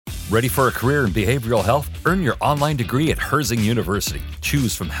Ready for a career in behavioral health? Earn your online degree at Herzing University.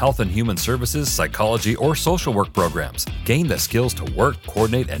 Choose from health and human services, psychology, or social work programs. Gain the skills to work,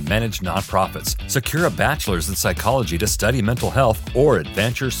 coordinate, and manage nonprofits. Secure a bachelor's in psychology to study mental health, or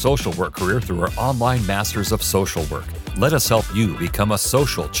advance your social work career through our online Masters of Social Work. Let us help you become a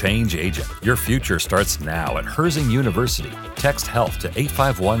social change agent. Your future starts now at Herzing University. Text HEALTH to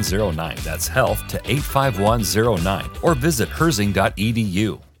 85109. That's HEALTH to 85109. Or visit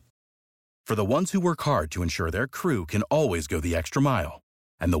herzing.edu. For the ones who work hard to ensure their crew can always go the extra mile,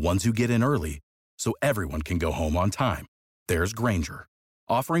 and the ones who get in early so everyone can go home on time, there's Grainger,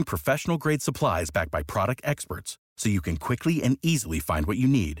 offering professional-grade supplies backed by product experts so you can quickly and easily find what you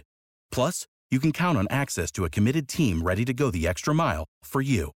need. Plus, you can count on access to a committed team ready to go the extra mile for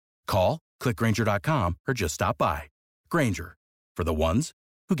you. Call, click Grainger.com, or just stop by. Grainger, for the ones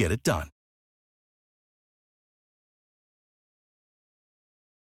who get it done.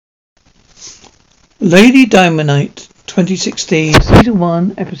 Lady Dynamite 2016 Season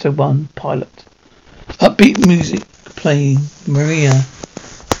 1 Episode 1 Pilot. Upbeat music playing. Maria.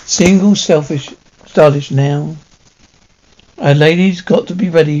 Single, selfish, stylish now. A lady's got to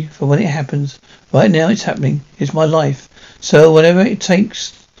be ready for when it happens. Right now it's happening. It's my life. So whatever it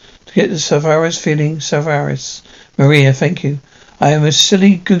takes to get the Savaris feeling, Savaris. Maria, thank you. I am a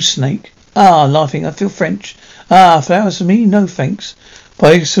silly goose snake. Laughing. I feel French. Flowers for me? No thanks.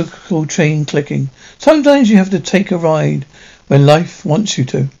 Bicycle chain clicking. Sometimes you have to take a ride when life wants you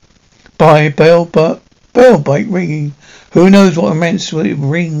to. Bell bike ringing. Who knows what romance will it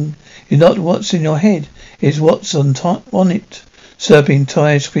ring? It's not what's in your head, it's what's on it. Serping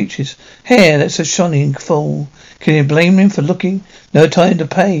tired screeches. Hair that's a shining fall. Can you blame him for looking? No time to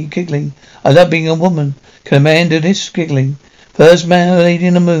pay. Giggling. I love being a woman. Can a man do this? Giggling. First man, lady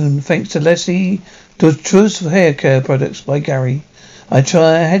in the moon. Thanks to Leslie Dutroux hair care products by Gary. I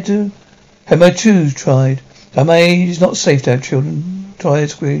had my shoes tried. At my age, it's not safe to have children. Tired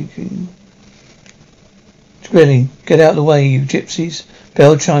squeaking. Grilling. Get out of the way, you gypsies.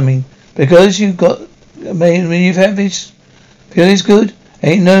 Bell chiming. Because you've got, when you've had this, feel this good?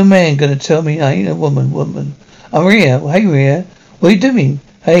 Ain't no man gonna tell me I ain't a woman. I'm Rhea. Hey, Rhea. What are you doing?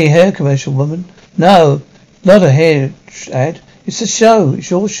 Hey, hair commercial woman. No, not a hair ad. It's a show. It's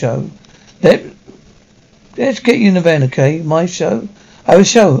your show. Let's get you in the van, okay? My show. I have a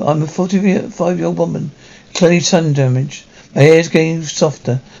show. I'm a 45-year-old woman. Clearly sun damage. My hair's getting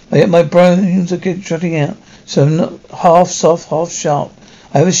softer. Yet my bones are jutting out. So I'm not half soft, half sharp.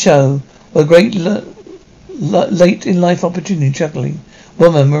 I have a show. What a great late in life opportunity juggling.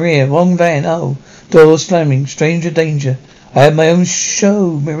 Woman, Maria, wrong van. Oh, door slamming. Stranger danger. I have my own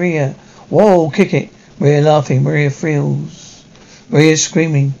show, Maria. Whoa, kick it. Maria laughing. Maria feels. Maria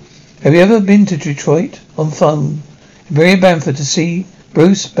screaming. Have you ever been to Detroit? On phone. Maria Bamford to see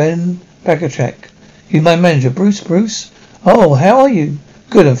Bruce Ben Bagatrack. He's my manager. Bruce? Oh, how are you?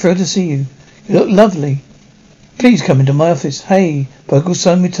 Good, I'm thrilled to see you. You look lovely. Please come into my office. Hey, Bogle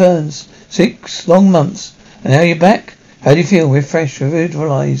son returns. 6 long months. And now you're back? How do you feel? Refreshed,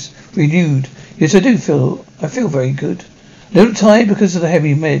 revitalized, renewed. Yes, I feel very good. A little tired because of the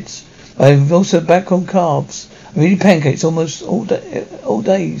heavy meds. I'm also back on carbs. I'm eating pancakes almost all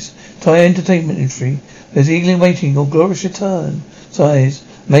days. Thai entertainment industry. There's eagerly waiting your glorious return. Size.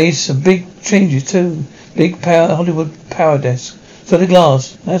 Made some big changes too. Big Hollywood power desk. Solid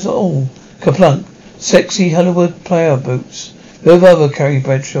glass. That's all. Kaplunk. Sexy Hollywood player boots. Move over, Carrie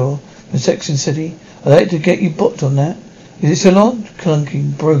Bradshaw. From Sex and City. I'd like to get you booked on that. Is it still on?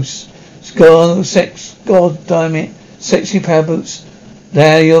 Clunking. Bruce. God damn it. Sexy power boots.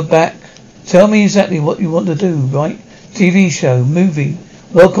 There you're back. Tell me exactly what you want to do, right? TV show, movie,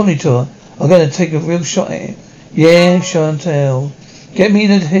 World Comedy Tour. I'm going to take a real shot at it. Yeah, Chantel. Get me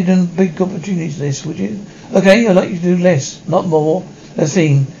the hidden big opportunities list, would you? Okay, I'd like you to do less, not more. The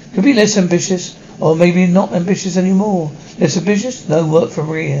theme. Could be less ambitious, or maybe not ambitious anymore. Less ambitious? No work for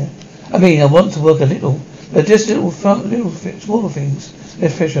Maria. I mean, I want to work a little, but just smaller things.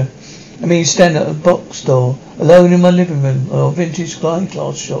 Less pressure. I mean, stand at a box store, alone in my living room, or a vintage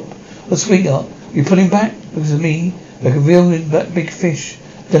glass shop. Oh, sweetheart, you pulling back? Because of me, like a real big fish.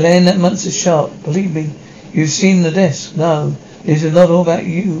 To land that monster shark. Believe me, you've seen the desk. No, this is not all about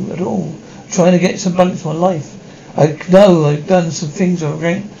you at all. I'm trying to get some balance in my life. I know I've done some things I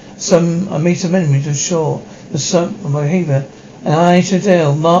made some enemies, I'm sure. The some of my behavior. And I should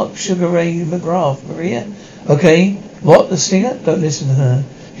tell Mark Sugar Ray McGrath, Maria. Okay, what, the singer? Don't listen to her.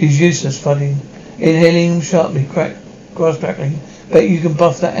 She's useless, fudding. Inhaling sharply, grass crackling. Bet you can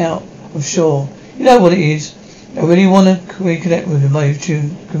buff that out, I'm sure. You know what it is. I really want to reconnect with my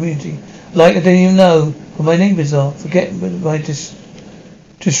community. Like I don't even know who my neighbours are. Forget my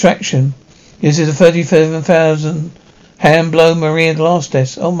Distraction. This is a 37,000 hand blow Maria glass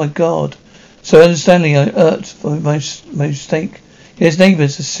desk. Oh my God. So understanding I hurt for my mistake. Yes,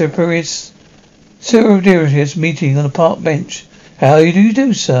 neighbours, a serious meeting on a park bench. How do you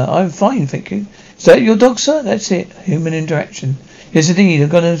do, sir? I'm fine, thank you. Is that your dog, sir? That's it. Human interaction. Yes, indeed. I'm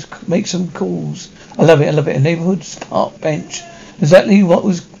going to make some calls. I love it. A neighbourhood park bench. Exactly what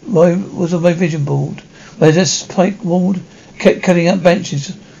was on my vision board. Where's that spike walled? Kept cutting up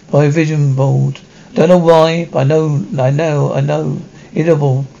benches by vision board. Don't know why, but I know.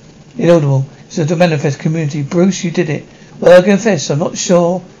 Inaudible. It's a manifest community. Bruce, you did it. Well, I confess, I'm not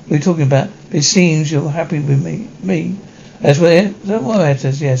sure what you're talking about, but it seems you're happy with me. That's what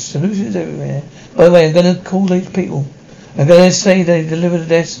matters, yes. Solutions everywhere. By the way, I'm going to call these people. I'm going to say they deliver the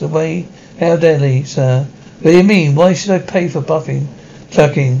desk away. How dare they, sir? What do you mean? Why should I pay for buffing,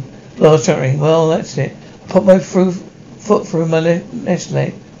 chucking, glass shuttering? Well, that's it. I put my foot through my nest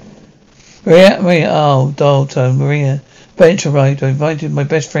leg. Maria, oh, dial tone, Maria. Bench arrived. I invited my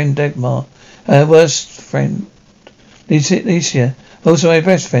best friend Dagmar, worst friend, Licia. Also my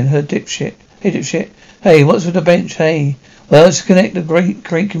best friend, her dipshit. Hey, dipshit. Hey, what's with the bench? Hey. Well, let's connect a great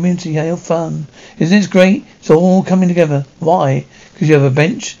community. Hey, have fun. Isn't this great? It's all coming together. Why? Because you have a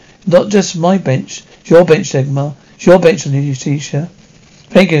bench. Not just my bench. It's your bench, Dagmar. It's your bench, Licia.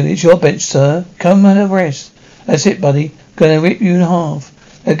 Thank you. It's your bench, sir. Come and have a rest. That's it, buddy. Gonna rip you in half.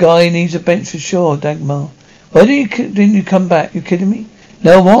 That guy needs a bench for sure, Dagmar. Why didn't you come back? You kidding me?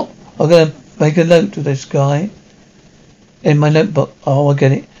 No, what? I'm gonna make a note of this guy in my notebook. Oh, I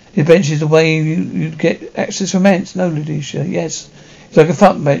get it. The bench is the way you get access from ants. No, Ludicia. Yes. It's like a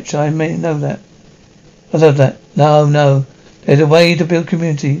fuck bench. I may know that. I love that. No. There's a way to build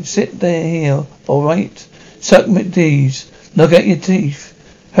community. Sit there here. All right. Suck McD's. Knock out your teeth.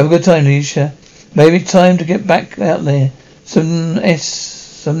 Have a good time, Ludicia. Maybe it's time to get back out there. Some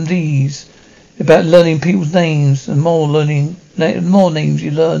D's. About learning people's names and more names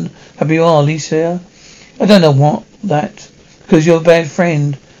you learn. Happy you are, Lisa. I don't know what that. Because you're a bad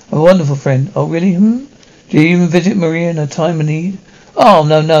friend. I'm a wonderful friend. Oh, really? Do you even visit Maria in a time of need? Oh,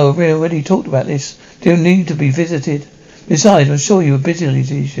 no. We already talked about this. Do you need to be visited? Besides, I'm sure you were busy,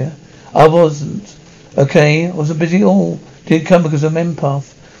 Letitia. I wasn't. Okay, I wasn't busy at all. Didn't come because I'm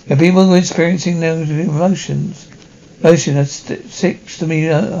empath. When people were experiencing negative emotions. Motion that sticks to me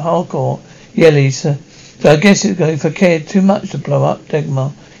hardcore. Yeah, Lisa. So I guess it's going for cared too much to blow up,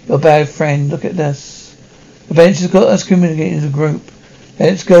 Dagmar. You're a bad friend. Look at this. The bench has got us communicating as a group.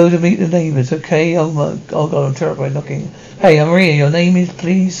 Let's go to meet the neighbours, okay? Oh God, I'm terrified looking. Hey, I'm Maria. Your name is,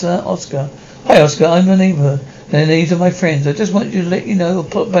 please, Oscar. Hi, Oscar. I'm the neighbour. And these are my friends. I just want you to let you know,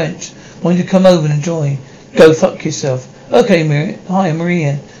 put a bench. I want you to come over and enjoy. Go fuck yourself. Okay, Maria. Hi, I'm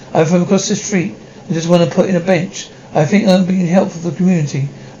Maria. I'm from across the street. I just want to put in a bench. I think I'm being helpful for the community.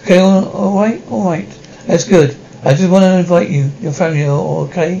 Okay, all right. That's good. I just want to invite you, your family,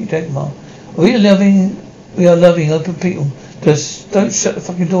 okay, Dagmar. We are loving, open people. Just don't shut the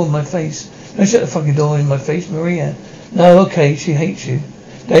fucking door in my face. Don't shut the fucking door in my face, Maria. No, okay, she hates you.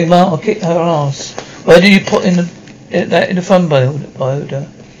 Dagmar, I'll kick her ass. Why did you put that in the fun biota?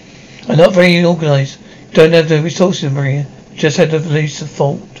 I'm not very organised. Don't have the resources, Maria. Just had the least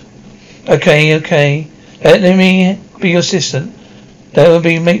fault. Okay. Let me be your assistant. That would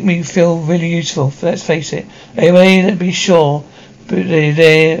make me feel really useful. Let's face it. Anyway, let be sure. But they're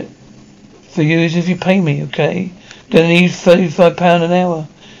there for you as if you pay me, okay? Then I need £35 an hour.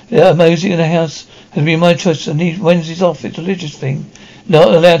 Mosey in the house has been my choice. I need Wednesdays off. It's a religious thing. Not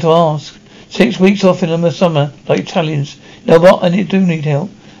allowed to ask. 6 weeks off in the summer, like Italians. You know what? I do need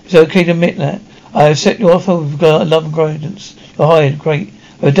help. It's okay to admit that. I have set you off with love and guidance. You're hired. Great.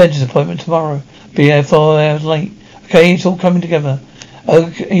 I have a dentist appointment tomorrow. Be there 4 hours late. Okay, it's all coming together.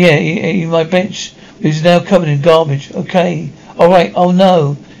 Okay, yeah, my bench is now covered in garbage. Okay. Alright, oh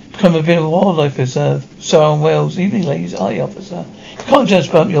no. Become a bit of a wildlife reserve. Surrey and Wells, evening ladies, officer. You can't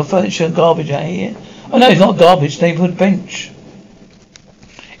just bump your furniture and garbage out here. Oh no, it's not garbage, neighbourhood bench.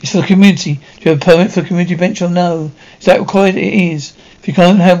 It's for the community. Do you have a permit for a community bench or no? Is that required? It is. If you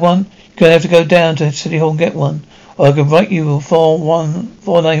can't have one, you're going to have to go down to City Hall and get one. Or I can write you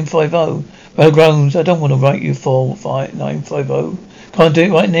 4950. Well, groans, I don't want to write you 4950. Can't do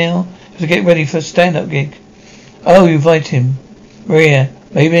it right now. Have to get ready for a stand-up gig. Oh, you invite him. Maria,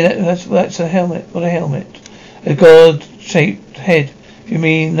 maybe that's a helmet. What a helmet. A God-shaped head. If you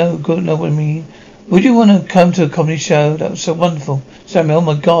mean no good, know what I mean. Would you want to come to a comedy show? That was so wonderful. Samuel, oh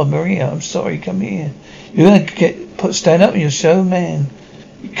my God, Maria, I'm sorry, come here. You're going to put stand-up in your show, man.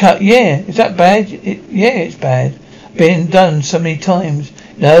 Cut, yeah. Is that bad? Yeah, it's bad. Been done so many times.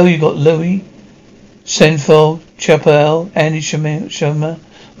 No, you got Louis, Senfeld, Chappelle, Andy Schumer.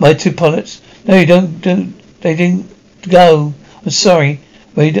 My two pilots. No, you don't. They didn't go. I'm sorry.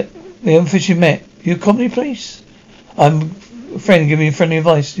 We haven't officially met. You company, please? I'm a friend. Give me friendly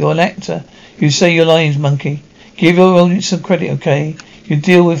advice. You're an actor. You say your lines, monkey. Give your audience some credit, okay? You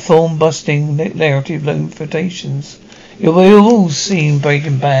deal with form busting narrative limitations. You've all seen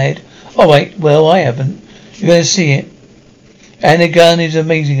Breaking Bad. All right. Well, I haven't. You're gonna see it. And the gun is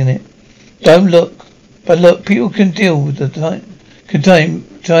amazing in it. Don't look. But look, people can deal with the time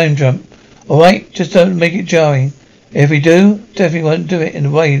jump. Alright? Just don't make it jarring. If we do, definitely won't do it in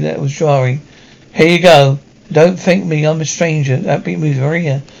a way that was jarring. Here you go. Don't thank me, I'm a stranger. That beat me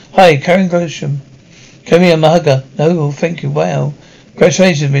Maria. Hi, Karen Gresham. Come here, I'm a hugger. No, thank you. Wow.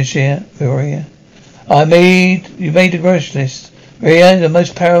 Congratulations, Miss Maria. You made the grocery list. Maria, the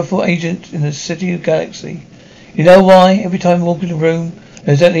most powerful agent in the city of galaxy. You know why? Every time I walk in the room,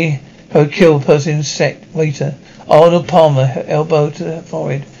 exactly how I kill a person waiter. Arnold Palmer, elbow to the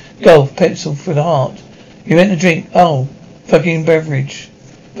forehead. Golf, pencil for the heart. You meant to drink. Oh, fucking beverage.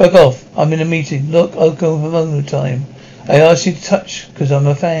 Fuck off. I'm in a meeting. Look, I'll go for moment time. I asked you to touch because I'm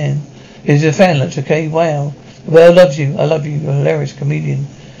a fan. Here's a fan lunch, okay? Wow. Well, I love you. I love you. You're a hilarious comedian.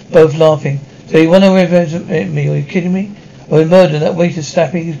 Both laughing. So you want to represent me? Are you kidding me? I would murder that waiter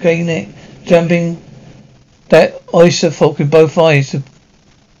snapping his gay neck, jumping that oyster fork in both eyes to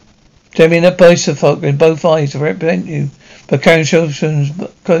represent you. But Karen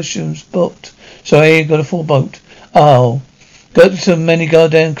Grosham's booked. So I ain't got a full boat. Oh. Got so many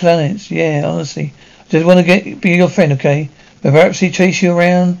goddamn clients. Yeah, honestly. Just want to be your friend, okay? But perhaps he chase you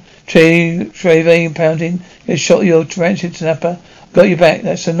around, Treve pounding, get shot your rancid snapper. Got your back.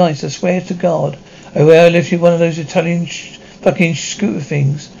 That's so nice. I swear to God. I lift you one of those Italian fucking scooter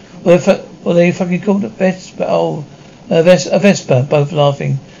things. What are they fucking called? A Vespa? Oh, a Vespa. Both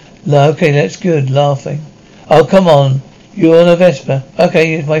laughing. Okay, that's good. Laughing. Oh, come on. You're on a Vespa.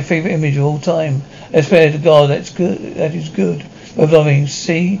 Okay, it's my favourite image of all time. I swear to God, that's good. That is good. Both laughing.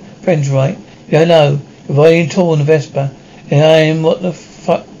 See? Friend's right. Yeah, I know. If I ain't tall on a Vespa, and I am what the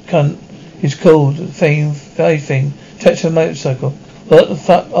fuck cunt is called, the thing. Touch a motorcycle. What the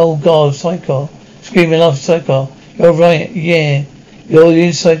fuck? Oh God, psycho. Screaming laughing psycho. You're right. Yeah. You're the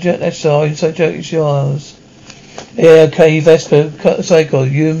inside joke. That's our inside joke. It's yours. Yeah, okay, Vespa, psycho,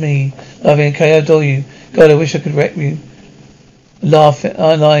 you and me. Laughing, okay, I adore you. God, I wish I could wreck you.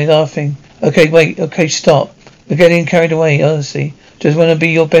 Laughing. Okay, wait, okay, stop. We're getting carried away, honestly. Just want to be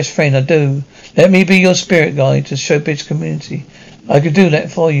your best friend, I do. Let me be your spirit guide to showbiz community. I could do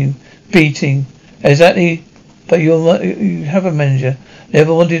that for you. Beating. Exactly. But you have a manager.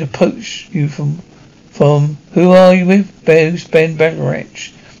 Never wanted to poach you from who are you with? Ben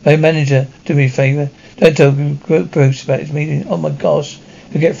Beveridge. My manager, do me a favour. Don't tell Bruce about his meeting. Oh my gosh.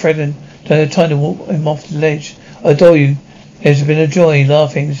 You'll get threatened. Don't have time to walk him off the ledge. I adore you. It's been a joy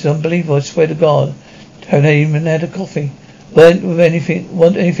laughing. This is unbelievable. I swear to God. Haven't even had a coffee.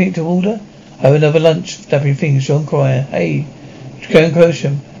 Want anything to order? Have another lunch. Flapping things. John Cryer. Hey, Karen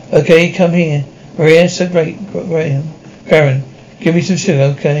Gresham. Okay, come here. Maria, so great. Graham. Karen, give me some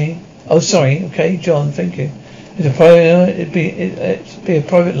sugar, okay? Oh, sorry. Okay, John, thank you. It'd be a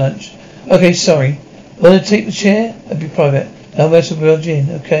private lunch. Okay, sorry. Want to take the chair? It'd be private. Now let's budge in,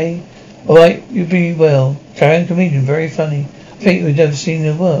 okay? Alright, you be well. Karen, comedian, very funny. I think we've never seen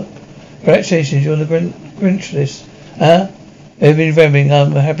her work. Congratulations, you're on the Grinch list. Huh? They've been revving.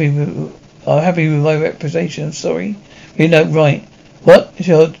 I'm happy with my reputation. I'm sorry. You know, right. What?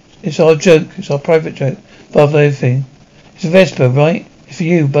 It's our joke. It's our private joke. Above everything. It's a Vespa, right? It's for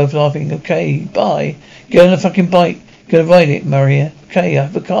you, both laughing. Okay, bye. Get on the fucking bike. Gonna ride it, Maria. Okay, I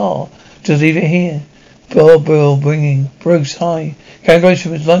have a car. Just leave it here. Bill bringing. Bruce, hi. Karen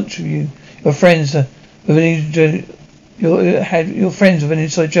Gresham has lunch with you. Your friends your friends with an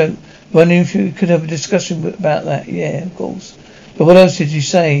inside joke. Wondering if you could have a discussion about that. Yeah, of course. But what else did you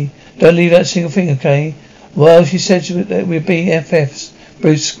say? Don't leave that single thing, okay? Well, she said that we're BFFs.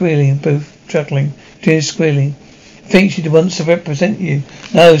 Bruce squealing, Bruce chuckling, Tina squealing. I think she wants to represent you.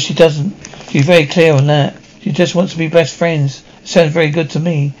 No, she doesn't. She's very clear on that. She just wants to be best friends. It sounds very good to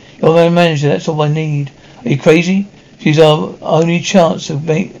me. You're my manager, that's all I need. Are you crazy? She's our only chance of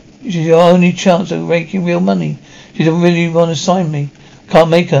making real money. She doesn't really want to sign me. Can't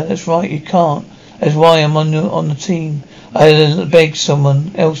make her. That's right, you can't. That's why I'm on the team. I had to beg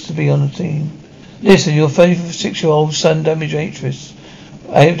someone else to be on the team. Listen, your 36-year-old son damaged actress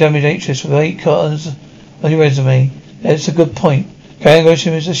with 8 cartons on your resume. That's a good point. Karen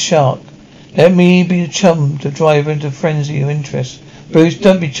Gresham is a shark. Let me be the chum to drive her into frenzy of interest. Bruce,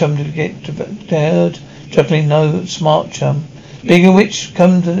 don't be chum to get to chuckling, no smart chum. Being a witch,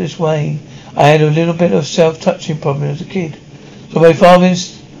 come to this way. I had a little bit of self-touching problem as a kid. So my father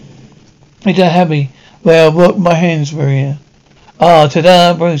He done happy. Well, I worked my hands, Maria. Ah,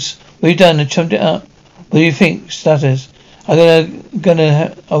 ta-da, Bruce. What you done? I chummed it up. What do you think? Stutters. I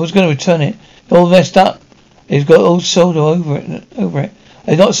was gonna return it. All messed up. It's got all solder over it.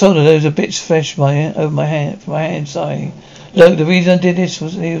 I got solder. There was a bit fresh over my hand. Sorry. Look, the reason I did this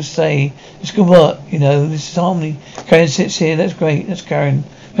was he would say, it's good work, this is harmony. Karen sits here, that's great, that's Karen.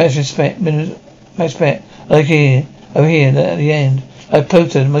 Much respect. Like here, over here, at the end. I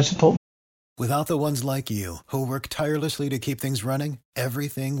posted the most important. Without the ones like you, who work tirelessly to keep things running,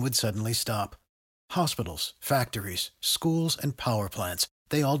 everything would suddenly stop. Hospitals, factories, schools, and power plants,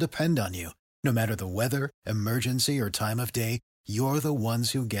 they all depend on you. No matter the weather, emergency, or time of day, you're the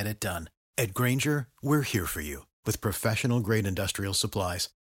ones who get it done. At Grainger, we're here for you with professional-grade industrial supplies.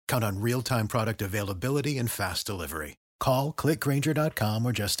 Count on real-time product availability and fast delivery. Call, clickgrainger.com,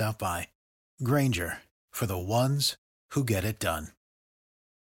 or just stop by. Grainger, for the ones who get it done.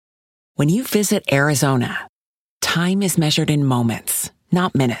 When you visit Arizona, time is measured in moments,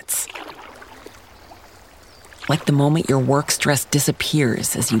 not minutes. Like the moment your work stress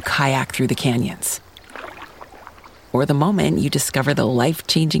disappears as you kayak through the canyons. Or the moment you discover the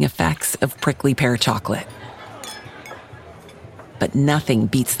life-changing effects of prickly pear chocolate. But nothing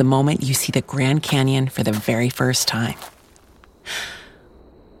beats the moment you see the Grand Canyon for the very first time.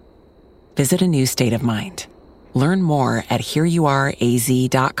 Visit a new state of mind. Learn more at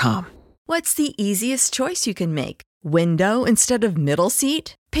hereyouareaz.com. What's the easiest choice you can make? Window instead of middle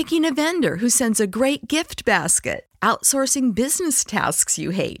seat? Picking a vendor who sends a great gift basket? Outsourcing business tasks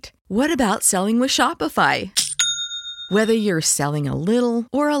you hate? What about selling with Shopify? Whether you're selling a little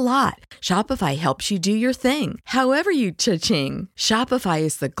or a lot, Shopify helps you do your thing, however you cha-ching. Shopify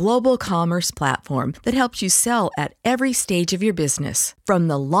is the global commerce platform that helps you sell at every stage of your business. From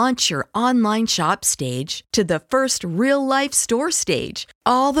the launch your online shop stage to the first real-life store stage,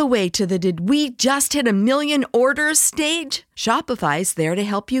 all the way to the did we just hit 1 million orders stage. Shopify's there to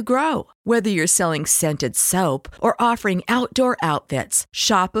help you grow. Whether you're selling scented soap or offering outdoor outfits,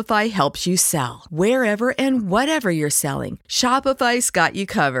 Shopify helps you sell. Wherever and whatever you're selling, Shopify's got you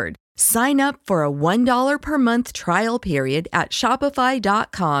covered. Sign up for a $1 per month trial period at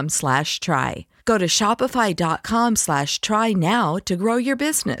shopify.com/try. Go to shopify.com/try now to grow your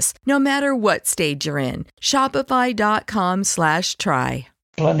business, no matter what stage you're in. Shopify.com/try.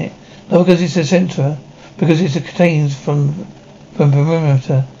 Planet. Not because it's a center, because it contains from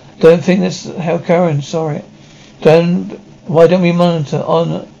perimeter. Don't think that's how Karen saw it. Why don't we monitor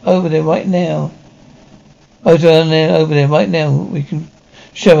on over there right now? Over there right now. We can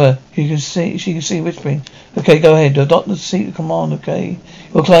show her. She can see whispering. Okay, go ahead. The doctor's seat of command. Okay.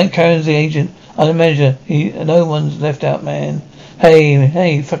 Your client Karen's the agent. I'm the manager. No one's left out, man.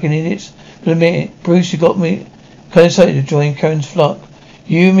 Hey, fucking idiots. For a minute, Bruce, you got me kind of excited to join Karen's flock.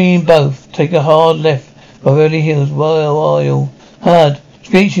 You, me, and both take a hard left by Beverly Hills. While hard.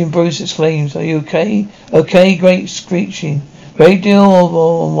 Screeching, Bruce exclaims, are you okay? Okay, great screeching. Great deal of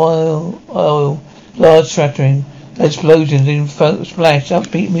oil, large shattering, explosions in splash,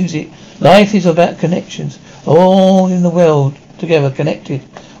 upbeat music. Life is about connections. All in the world together, connected.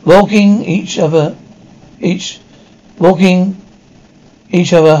 Walking each other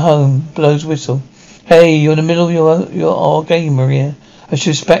home, blows whistle. Hey, you're in the middle of our game, Maria. I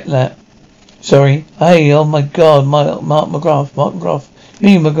should respect that. Sorry. Hey, oh my God, Mark McGrath.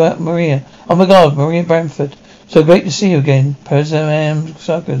 Me, Maria. Oh my God, Maria Bramford. So great to see you again. President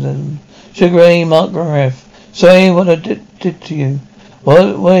Sarcasm. Sugar Ray, Mark McGrath. Sorry what I did to you.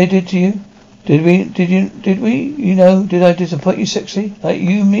 What I did to you? Did we? Did I disappoint you sexually? Like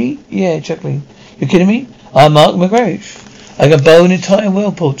you, me? Yeah, chuckling. You kidding me? I'm Mark McGrath. I can bow an entire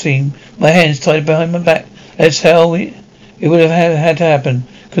whirlpool team. My hands tied behind my back. That's how it would have had to happen.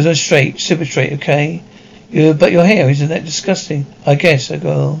 Because I'm straight, super straight, okay? But your hair, isn't that disgusting? I guess, a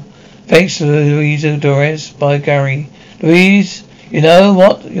girl. Thanks to Louisa Torres by Gary. Louise, you know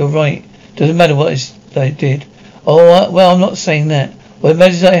what? You're right. Doesn't matter what I did. Oh, well, I'm not saying that. Well,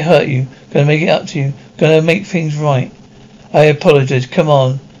 imagine I hurt you. Gonna make it up to you. Gonna make things right. I apologize. Come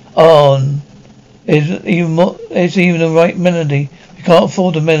on. It's even the right melody. We can't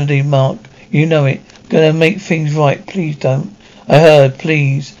afford the melody, Mark. You know it. Gonna make things right. Please don't. I heard,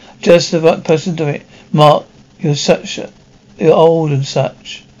 please. Just the right person to do it. Mark, you're old and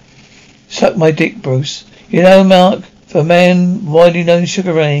such. Suck my dick, Bruce. You know, Mark, for a man widely known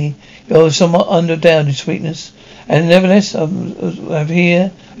Sugar Ray, you're somewhat underdone in sweetness. And nevertheless, I have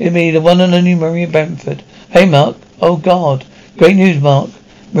here with me the one and only Maria Bamford. Hey, Mark. Oh, God. Great news, Mark.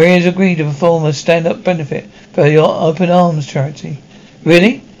 Maria's agreed to perform a stand-up benefit for your Open Arms charity.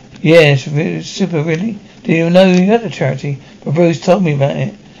 Really? Yes, super really. Didn't even know you had a charity, but Bruce told me about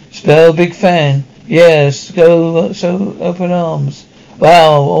it. Spell big fan. Yes, go so open arms.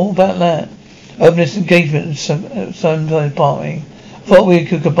 Wow, all about that. Openness engagement at some party. Thought we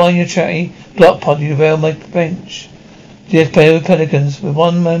could combine your charity block party to rail my bench. Yes, play with pelicans with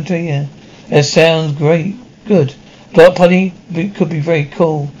one man to year. That sounds great. Good. Block party could be very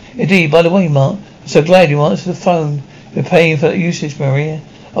cool. Indeed, by the way, Mark, I'm so glad you answered the phone. You're paying for that usage, Maria.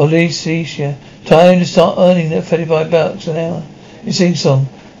 Oh, Alicia. Time to start earning that $35 an hour. You sing song.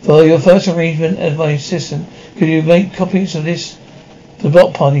 For your first arrangement as my assistant, could you make copies of this for the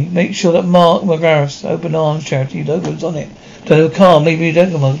block party? Make sure that Mark McGrath's Open Arms charity logo's on it. Don't have a car, maybe you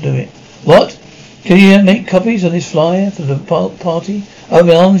don't want to do it. What? Can you make copies of this flyer for the party?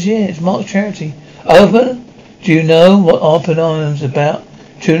 Open Arms, yeah, it's Mark's charity. Open? Do you know what Open Arms is about?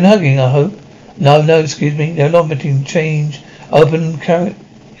 Children hugging, I hope. No, excuse me. They're limiting change. Open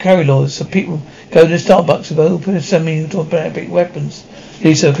carry laws so people go to Starbucks and open and semi-automatic weapons.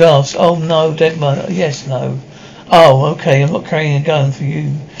 Lisa gasps. Oh no, dead man. Yes, no. Oh, okay, I'm not carrying a gun for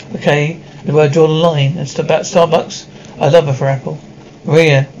you. Okay, where I draw the line. It's about Starbucks. I love her for Apple.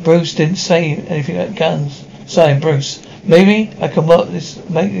 Maria, Bruce didn't say anything about guns. Sorry, Bruce. Maybe I can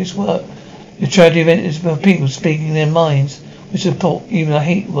make this work. The charity event is for people speaking their minds. We support, even I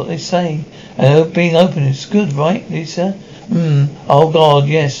hate what they say. And being open is good, right, Lisa? Oh God,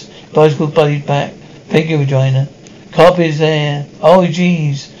 yes. Bicycle buddied back. Thank you, Regina. Copies there. Oh,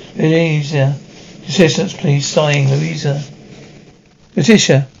 geez. Louisa. Assistance, please. Sighing, Louisa.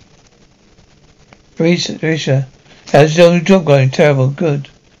 Letitia. How's your job going? Terrible. Good.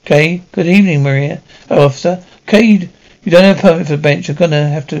 Okay. Good evening, Maria. Officer. Okay, you don't have a permit for the bench. You're gonna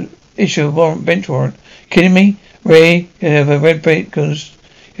have to issue a bench warrant. Kidding me? Ray, you have a red brick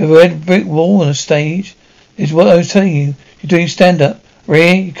wall and a stage. Is what I was telling you. You're doing stand-up.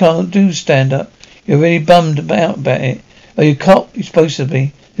 Ray, you can't do stand-up. You're really bummed about it. Are you a cop? You're supposed to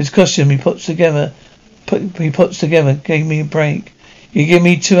be. This costume he puts together gave me a break. You give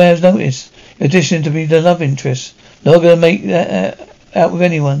me 2 hours notice. In addition to be the love interest. Not gonna make that out with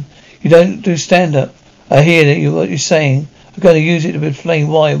anyone. You don't do stand-up. I hear that what you're saying. I'm gonna use it to explain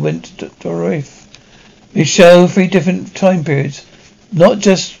why I went to a reef. We show 3 different time periods. Not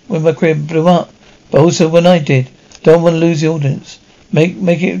just when my career blew up, but also when I did. Don't want to lose the audience. Make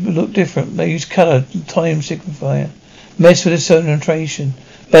it look different. They use colour and time signifier. Mess with the concentration.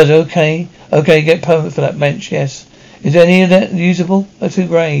 But okay, get permit for that bench, yes. Is any of that usable? Oh, too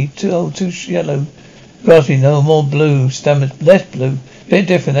grey, too yellow. Grassy, no, more blue. Stammered, less blue. Bit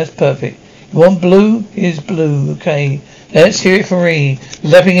different, that's perfect. You want blue? Here's blue, okay. Let's hear it for Ree.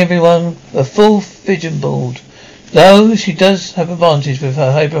 Lapping everyone a full vision board. Though she does have advantage with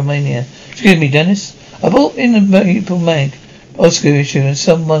her hypermania. Excuse me, Dennis. I bought in a Maple Mag Oscar issue and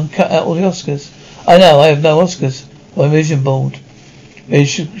someone cut out all the Oscars. I know, I have no Oscars on my vision board. It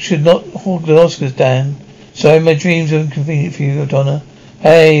should not hog the Oscars, Dan. Sorry, my dreams are inconvenient for you, Donna.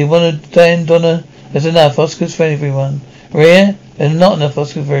 Hey, Donna? There's enough Oscars for everyone. Rhea, there's not enough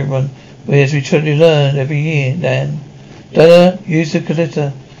Oscars for everyone. As we try to learn every year, Dan. Donna, use the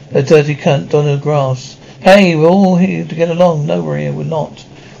glitter. A dirty cunt, Donna Grass. Hey, we're all here to get along. No, Rhea, we're not.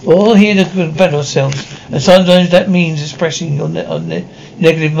 We're all here to better ourselves. And sometimes that means expressing your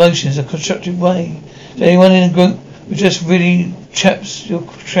negative emotions in a constructive way. Is anyone in the group who just really chaps your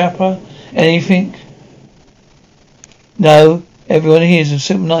chapper? Anything? No, everyone here is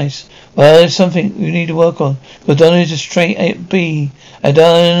super nice. Well, there's something we need to work on. Because Donna is a straight A B. And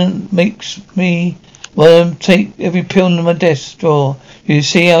Donna makes me take every pill in my desk drawer. You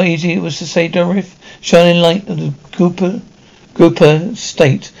see how easy it was to say Dorif? Shining light of the Cooper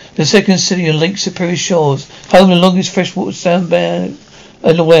State, the second city on Lake Superior Shores, home the longest freshwater sandbar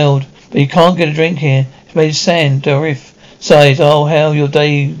in the world. But you can't get a drink here. It's made of sand, Dorif. Sighs, oh, how your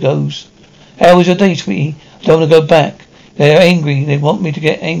day goes. How was your day, sweetie? I don't want to go back. They're angry. They want me to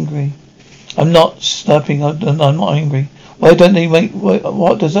get angry. I'm not snapping. I'm not angry. Why don't they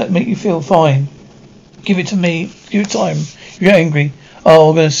what does that make you feel? Fine. Give it to me. Give it time. You're angry. Oh,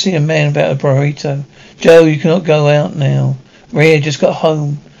 I'm going to see a man about a burrito. Joe, you cannot go out now. Maria just got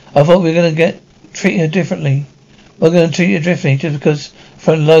home. I thought we were going to treat her differently. We're going to treat her differently just because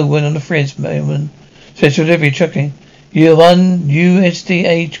front low went on the fridge, mailman. Special delivery trucking. You're one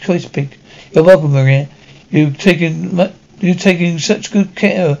USDA choice pig. You're welcome, Maria. You've taken such good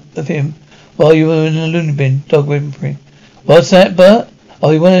care of him while you were in the loony bin. Dog whimpering. What's that, Bert? Oh,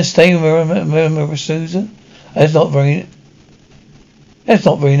 you want to stay with Maria Susan? That's not very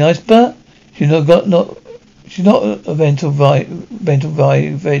nice, Bert. She's not a mental rye.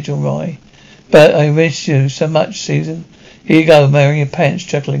 But I miss you so much, Susan. Here you go, Mary, your pants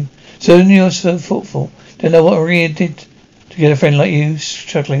chuckling. Susan, you're so thoughtful. Don't know what Maria did to get a friend like you,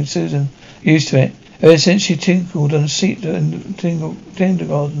 chuckling Susan. Used to it. Ever since she tinkled on the seat in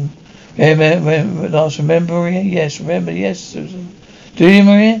kindergarten. Remember, Maria? Yes, remember, yes, Susan. Do you,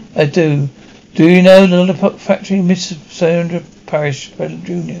 Maria? I do. Do you know the lollipop factory, Miss Sandra Parrish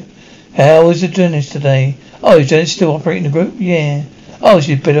Jr.? How was the dentist today? Oh, is Janet still operating the group? Yeah. Oh,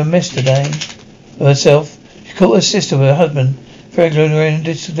 she's a bit of a mess today. Herself. She caught her sister with her husband. Very glad around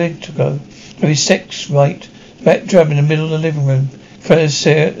this day to go. Very sex right. Back drab in the middle of the living room. In front of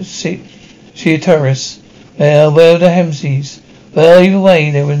she a terrorist. Well, the Hamseys. Well, either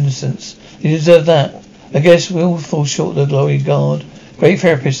way, they were innocents. You deserve that. I guess we all fall short of the glory God. Great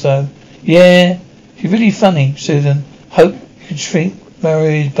therapist, though. Yeah, she's really funny, Susan. Hope you can shrink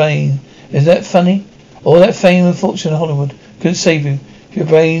Maria's brain. Is that funny? All that fame and fortune in Hollywood couldn't save you. Your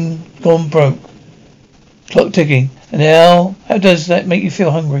brain gone broke. Clock ticking. And now, how does that make you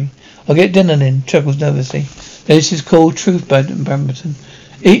feel hungry? I'll get dinner then, chuckles nervously. This is called Truth, Bamberton.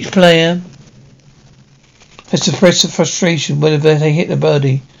 Each player has to press the frustration whenever they hit the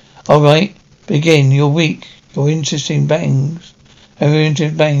birdie. Alright, begin. You're weak. You're interesting bangs.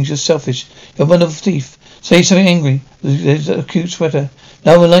 You're selfish. You're a wonderful thief. Say something angry. There's a cute sweater.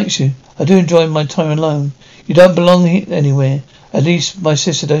 No one likes you. I do enjoy my time alone. You don't belong anywhere. At least my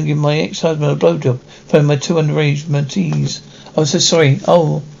sister don't give my ex-husband a blowjob for my two underage mentees. I'm so sorry.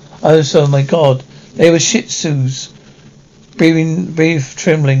 Oh, my God. They were shih tzus. Breathe,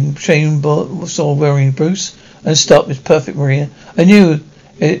 trembling. Shane saw wearing Bruce and stopped. It's perfect, Maria. I knew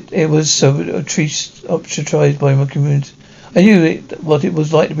it was so ostracized by my community. I knew what it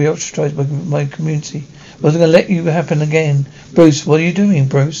was like to be ostracized by my community. I wasn't going to let you happen again. Bruce, what are you doing,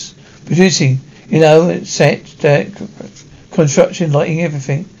 Bruce? Producing. Set, construction, lighting,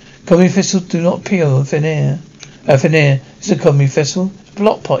 everything. Comedy festivals do not appear on thin air. It's a comedy festival. It's a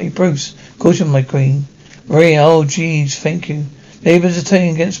block party, Bruce. Caution, my queen. Maria, oh jeez, thank you. Neighbours are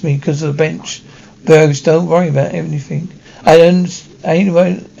turning against me because of the bench. Bergs, don't worry about anything. I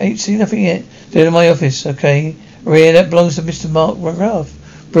ain't seen nothing yet. They're in my office, okay? Maria, that belongs to Mr. Mark McGrath.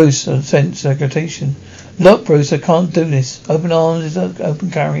 Bruce, a sense of agitation. Look, Bruce, I can't do this. Open arms is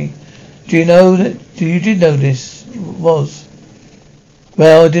open carry. You did know this was?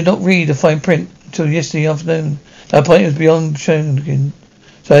 Well, I did not read the fine print until yesterday afternoon. That point was beyond showing again.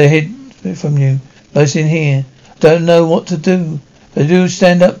 So I hid it from you. Most in here. Don't know what to do. If I do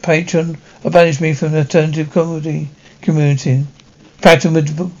stand up, patron, or banish me from the alternative comedy community. Patron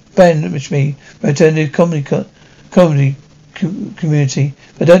would banish me from the alternative comedy community.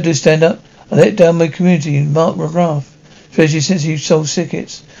 If I don't do stand up, I let down my community in Mark McGrath. Especially since you sold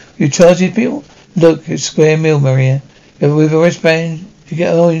tickets. You charge these people? Look, it's square meal, Maria. With a wristband, you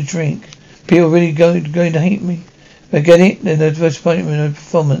get an orange drink. People really going to hate me. If I get it, then there's disappointment in the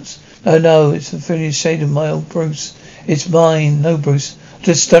performance. No, it's the familiar shade of my old Bruce. It's mine. No, Bruce. I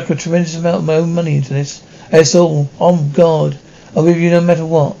just stuck a tremendous amount of my own money into this. That's all. Oh, God. I'll give you no matter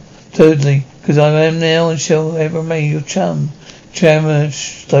what. Totally. Because I am now and shall ever remain your chum. Chandler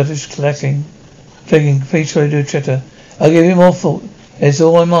started clacking. Please try to do a chatter. I'll give you more thought. That's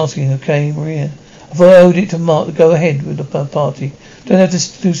all I'm asking, okay, Maria? I thought I owed it to Mark to go ahead with the party. Don't have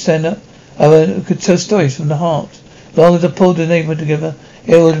to do stand up. I could tell stories from the heart. As long as I pulled the neighbourhood together,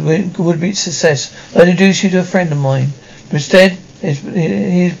 it would be a success. I'll introduce you to a friend of mine. Instead,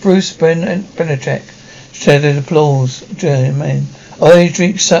 here's Bruce Benachek. Shouted applause. German. Orange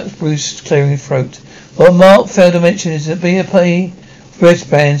drink sucked Bruce, clearing his throat. What Mark failed to mention is that beer pay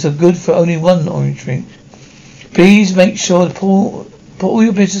wristbands are good for only one orange drink. Please make sure to put all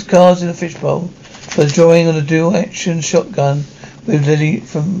your business cards in a fishbowl for the drawing of the dual action shotgun with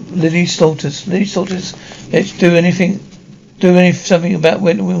Lily Salters. Lily Salters, let's do something about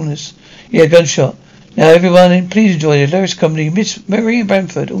mental illness. Yeah, gunshot. Now everyone, please enjoy the hilarious comedy Miss Maria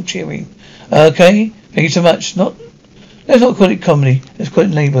Bamford, all cheering. Okay, thank you so much. Let's not call it comedy. Let's call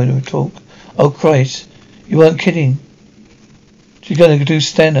it neighbourhood talk. Oh Christ, you weren't kidding. She's going to do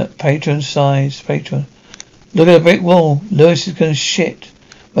stand up. Patron. Look at the brick wall. Lewis is going to shit.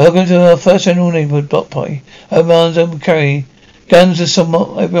 Welcome to our first annual neighbourhood block party. Open carry. Guns are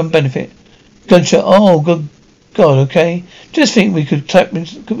somewhat everyone benefit. Gunshot. Oh, good God, okay. Just think we could clap.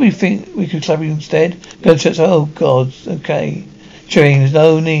 Could we think we could clap instead? Gunshots. Oh God, okay. Cheering. There's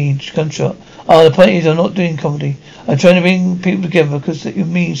no need. Gunshot. The point is I'm not doing comedy. I'm trying to bring people together because you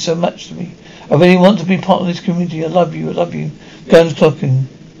mean so much to me. I really want to be part of this community. I love you. Guns clocking.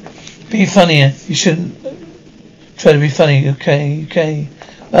 Be funnier. You shouldn't try to be funny. Okay.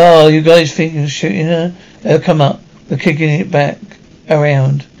 Oh, you guys think you're shooting her? They'll come up. We're kicking it back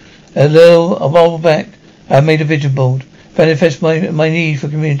around. A while back, I made a vision board. manifest my need for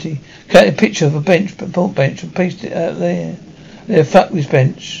community. Cut a picture of a pork bench and paste it out there. There, fuck this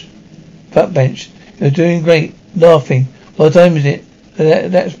bench. Fuck bench. You're doing great. Laughing. What time is it?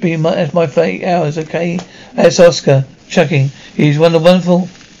 That's my 30 hours, okay? That's Oscar. Chucking. He's one of the wonderful,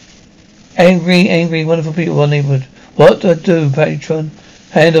 angry, wonderful people of our neighborhood. What do I do, patron?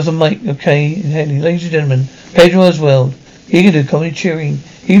 Hand off the mic, okay? Ladies and gentlemen, Pedro Oswald. He can do comedy cheering.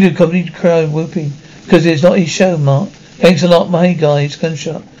 He can do comedy crowd whooping. Because it's not his show, Mark. Thanks a lot, my guys.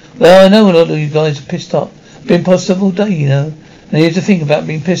 Gunshot. Well, I know a lot of you guys are pissed off. Been positive all day, you know. And here's the thing about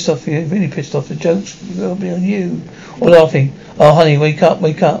being pissed off. You're really pissed off. The jokes will be on you. Or laughing. Oh, honey, wake up.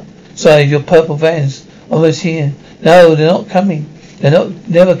 Sorry, your purple van's almost here. No, they're not coming. They're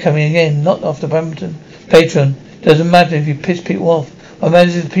never coming again. Not after Brampton. Patron. Doesn't matter if you piss people off. What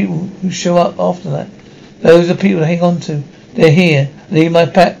matters is the people who show up after that. Those are people to hang on to. They're here. Leave my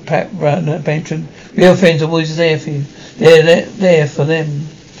pat round that patron. Real friends are always there for you. They're there for them.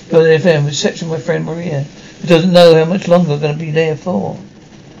 For their family. Except my friend Maria, who doesn't know how much longer I'm going to be there for.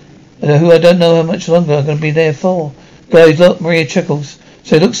 Who I don't know how much longer I'm going to be there for. Guys, look, Maria chuckles.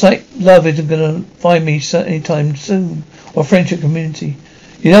 So it looks like love isn't going to find me anytime soon. Or friendship community.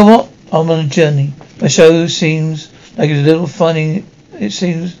 You know what? I'm on a journey. My show seems like it's a little funny. My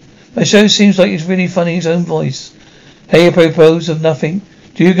show seems like it's really funny in its own voice. Hey, apropos of nothing.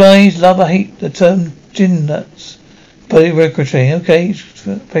 Do you guys love or hate the term gin nuts? But secretary, okay,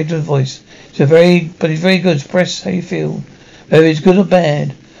 patron's voice. But it's very good. Express how you feel. Whether it's good or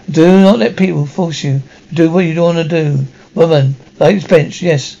bad. Do not let people force you to do what you don't want to do. Woman, like this bench,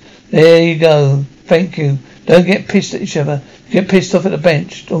 yes. There you go. Thank you. Don't get pissed at each other. Get pissed off at the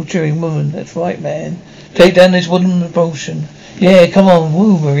bench. All cheering woman. That's right, man. Take down this wooden repulsion. Yeah, come on,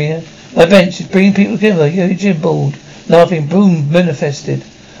 woo, Maria. My bench is bringing people together. You're gym board. Laughing, boom, manifested.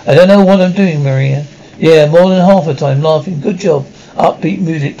 I don't know what I'm doing, Maria. Yeah, more than half the time laughing. Good job. Upbeat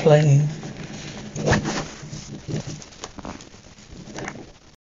music playing.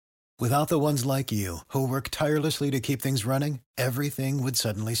 Without the ones like you, who work tirelessly to keep things running, everything would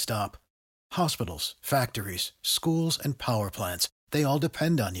suddenly stop. Hospitals, factories, schools, and power plants, they all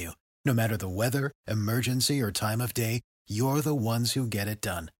depend on you. No matter the weather, emergency, or time of day, you're the ones who get it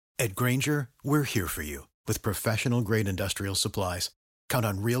done. At Grainger, we're here for you with professional-grade industrial supplies. Count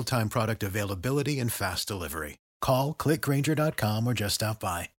on real-time product availability and fast delivery. Call, click Grainger.com, or just stop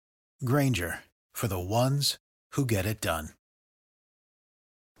by. Grainger, for the ones who get it done.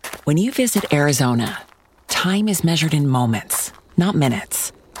 When you visit Arizona, time is measured in moments, not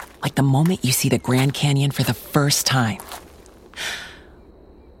minutes. Like the moment you see the Grand Canyon for the first time.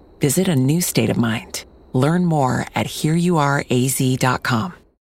 Visit a new state of mind. Learn more at hereyouareaz.com.